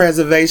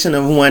Preservation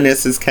of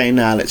oneness is K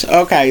knowledge.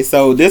 Okay,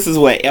 so this is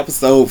what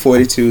episode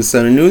 42.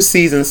 So the new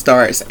season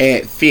starts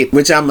at 5th,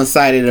 which I'm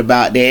excited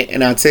about that,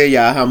 and I'll tell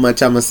y'all how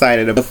much I'm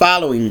excited about the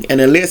following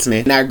and the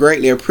listening. And I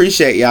greatly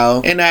appreciate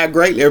y'all, and I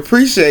greatly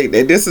appreciate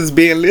that this is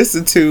being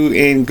listened to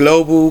in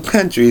global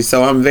countries.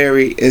 So I'm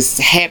very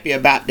happy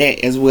about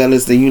that, as well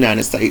as the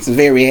United States.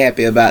 Very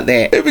happy about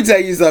that. Let me tell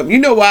you something.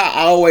 You know why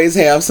I always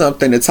have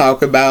something to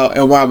talk about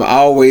and why I'm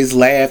always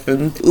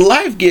laughing?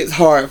 Life gets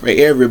hard for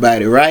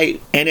everybody,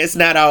 right? And it's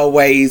not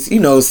always,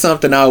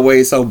 something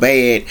always so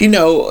bad.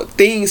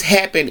 Things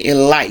happen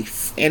in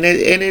life, and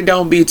it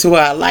don't be to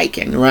our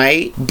liking,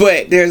 right?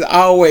 But there's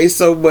always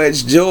so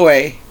much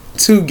joy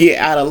to get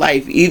out of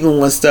life, even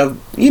when stuff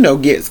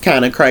gets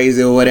kind of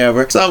crazy or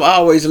whatever. So I'm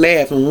always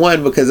laughing,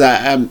 one, because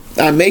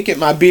I make it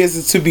my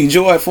business to be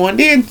joyful, and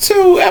then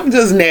two, I'm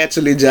just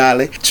naturally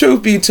jolly.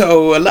 Truth be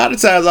told, a lot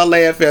of times I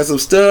laugh at some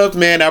stuff,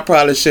 man, I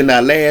probably should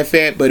not laugh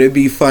at, but it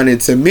be funny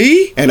to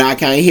me, and I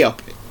can't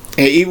help it.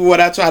 And even when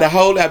I try to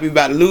hold it, I be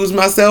about to lose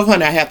myself,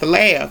 and I have to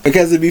laugh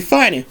because it be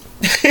funny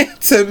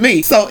to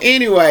me. So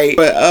anyway,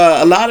 but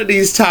a lot of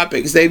these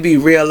topics, they be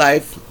real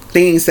life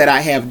things that I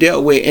have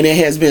dealt with, and it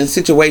has been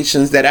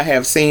situations that I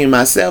have seen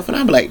myself, and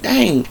I'm like,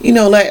 dang,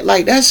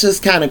 like that's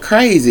just kind of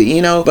crazy,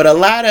 But a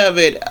lot of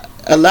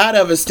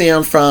it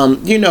stems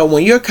from,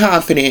 when you're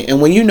confident,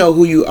 and when you know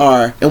who you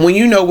are, and when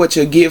you know what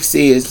your gifts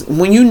is,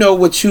 when you know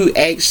what you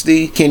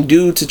actually can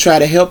do to try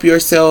to help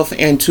yourself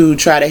and to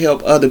try to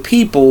help other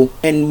people,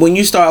 and when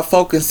you start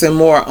focusing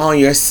more on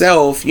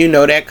yourself,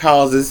 that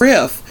causes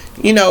rift.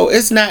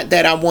 It's not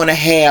that I want to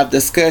have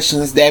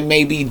discussions that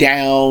may be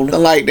down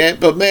like that,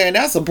 but man,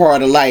 that's a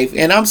part of life.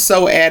 And I'm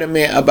so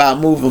adamant about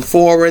moving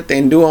forward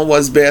and doing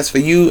what's best for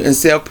you and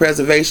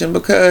self-preservation,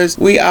 because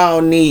we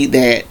all need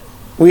that.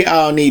 We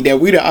all need that.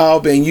 We'd have all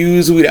been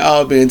used. We'd have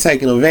all been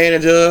taken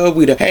advantage of.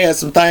 We'd have had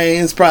some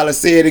things probably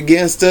said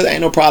against us.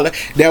 Ain't no problem.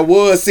 That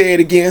was said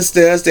against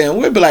us. And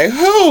we'd be like,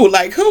 who?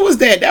 Like, who was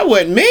that? That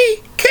wasn't me.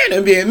 Can't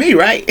have been me,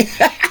 right?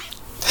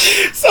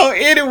 So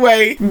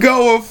anyway,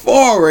 going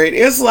forward,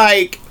 it's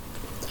like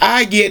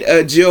I get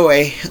a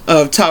joy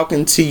of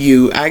talking to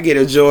you. I get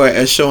a joy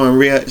of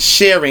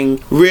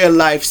sharing real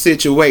life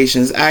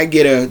situations. I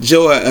get a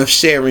joy of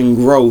sharing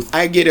growth.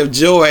 I get a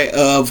joy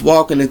of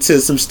walking into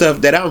some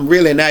stuff that I'm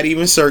really not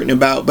even certain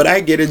about, but I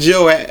get a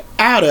joy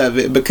out of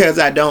it because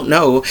I don't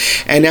know.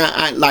 And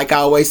I like I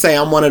always say,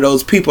 I'm one of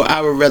those people, I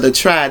would rather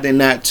try than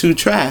not to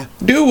try.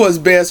 Do what's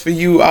best for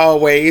you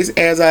always,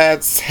 as I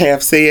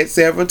have said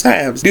several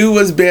times. Do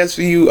what's best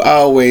for you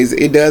always.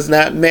 It does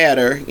not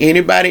matter.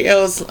 Anybody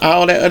else,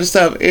 all that other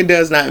stuff, it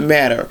does not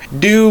matter.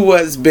 Do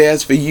what's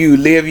best for you.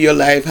 Live your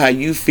life how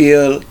you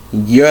feel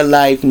your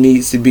life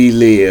needs to be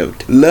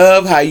lived.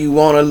 Love how you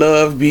want to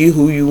love. Be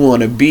who you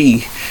want to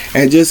be.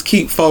 And just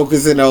keep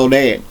focusing on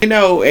that.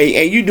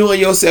 And you're doing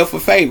yourself a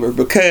favor,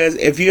 because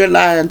if you're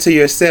lying to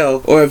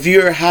yourself, or if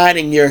you're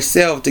hiding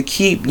yourself to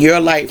keep your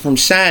light from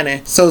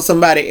shining so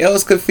somebody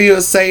else could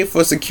feel safe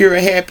or secure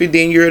and happy,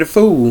 then you're the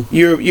fool.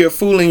 You're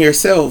fooling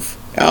yourself.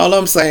 All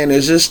I'm saying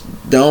is just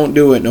don't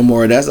do it no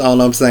more. That's all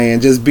I'm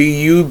saying. Just be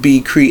you,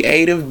 be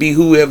creative, be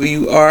whoever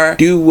you are.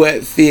 Do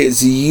what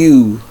fits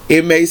you.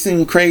 It may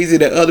seem crazy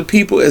to other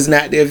people. It's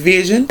not their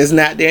vision. It's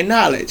not their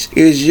knowledge.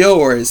 It's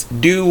yours.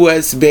 Do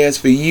what's best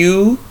for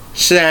you.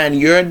 Shine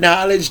your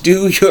knowledge,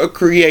 do your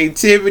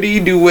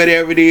creativity, do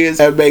whatever it is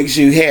that makes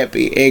you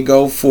happy, and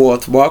go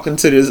forth. Walk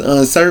into this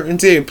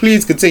uncertainty, and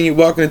please continue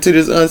walking into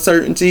this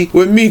uncertainty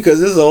with me, because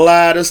there's a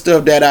lot of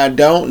stuff that I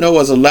don't know.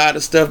 There's a lot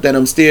of stuff that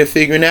I'm still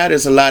figuring out.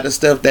 There's a lot of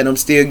stuff that I'm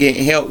still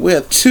getting help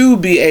with to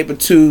be able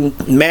to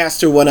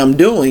master what I'm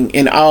doing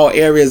in all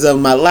areas of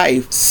my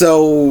life.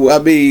 So, I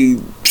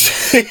mean,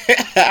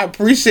 I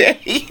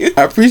appreciate you.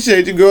 I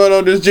appreciate you going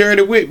on this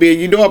journey with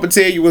me. I'm going to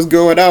tell you what's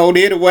going on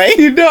anyway.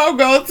 I'm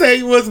going to tell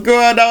you what's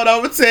going on.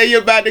 I'm going to tell you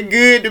about the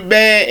good, the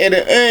bad, and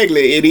the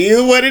ugly. It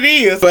is what it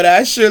is. But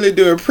I surely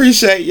do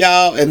appreciate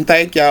y'all, and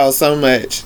thank y'all so much.